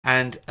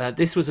And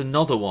this was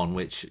another one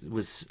which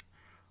was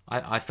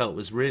I felt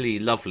was really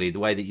lovely, the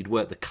way that you'd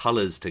work the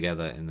colours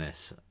together in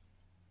this.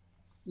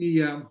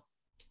 Yeah.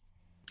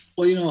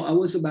 Well, I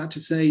was about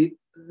to say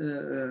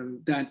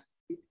that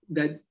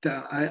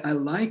I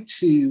like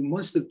to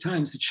most of the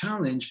times the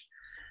challenge,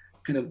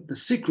 kind of the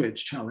secret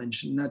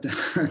challenge, not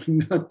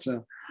not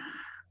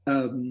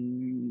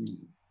um,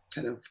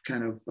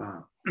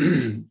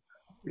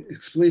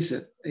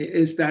 explicit,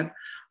 is that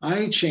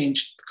I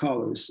change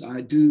colors.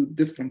 I do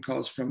different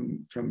colors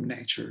from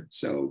nature.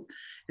 So,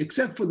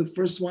 except for the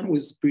first one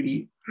was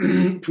pretty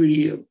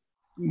pretty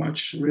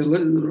much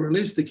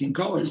realistic in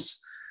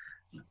colors.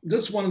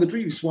 This one, the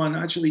previous one,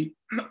 actually,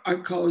 our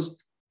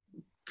colors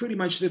pretty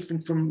much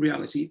different from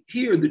reality.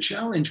 Here, the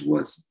challenge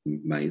was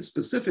my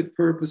specific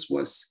purpose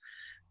was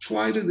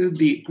try to do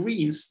the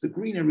greens, the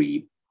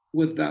greenery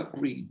without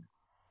green,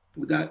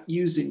 without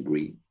using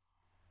green.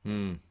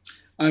 Mm.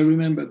 I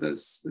remember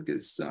this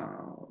because,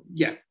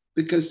 yeah,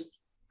 because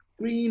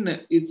green,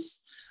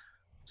 it's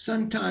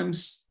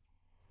sometimes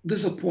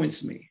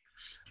disappoints me.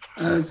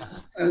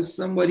 As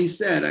somebody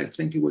said, I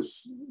think it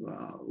was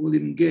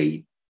William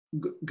Goethe,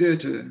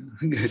 Goethe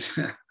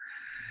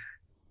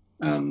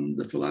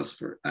the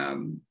philosopher,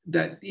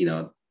 that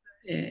uh,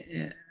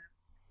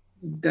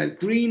 that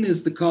green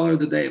is the color of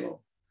the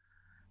devil,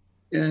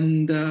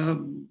 and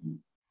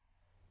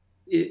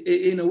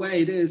in a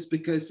way it is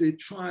because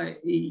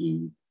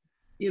he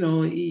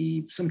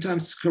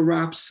sometimes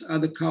corrupts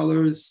other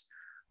colors.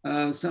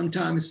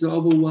 Sometimes it's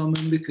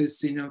overwhelming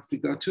because if you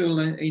go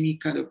to any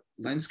kind of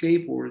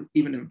landscape or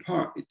even in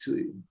park,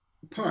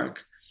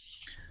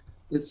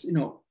 it's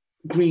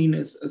green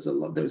is a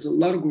lot. There's a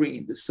lot of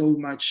green. There's so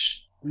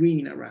much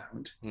green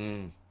around.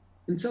 Mm.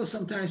 And so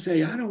sometimes I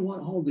say, I don't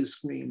want all this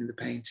green in the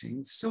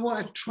painting. So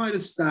I try to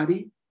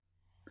study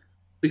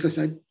because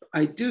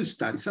I do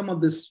study. Some of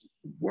this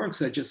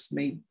works I just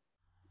made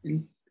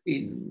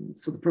in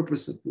for the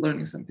purpose of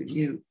learning something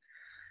new.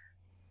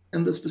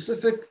 And the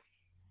specific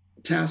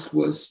task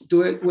was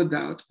do it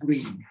without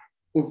green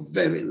or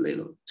very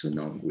little to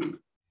no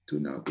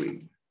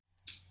green.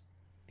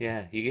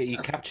 Yeah, you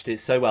captured it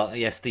so well.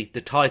 Yes, the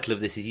title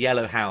of this is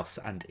Yellow House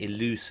and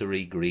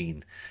Illusory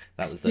Green.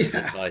 That was the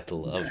Yeah,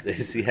 title of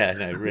this. Yeah,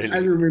 no, I really.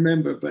 don't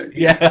remember, but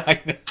Yeah,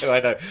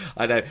 yeah.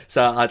 I know.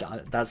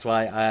 So that's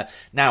why.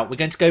 Now we're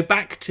going to go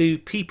back to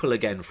people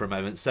again for a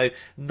moment. So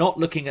not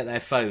looking at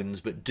their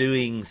phones, but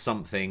doing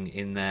something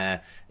in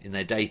their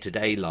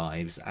day-to-day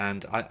lives.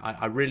 And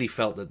I really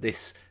felt that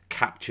this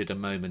captured a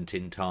moment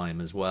in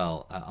time as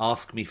well.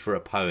 Ask me for a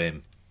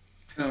poem.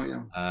 Oh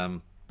yeah.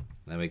 Um,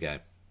 there we go.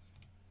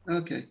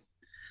 Okay.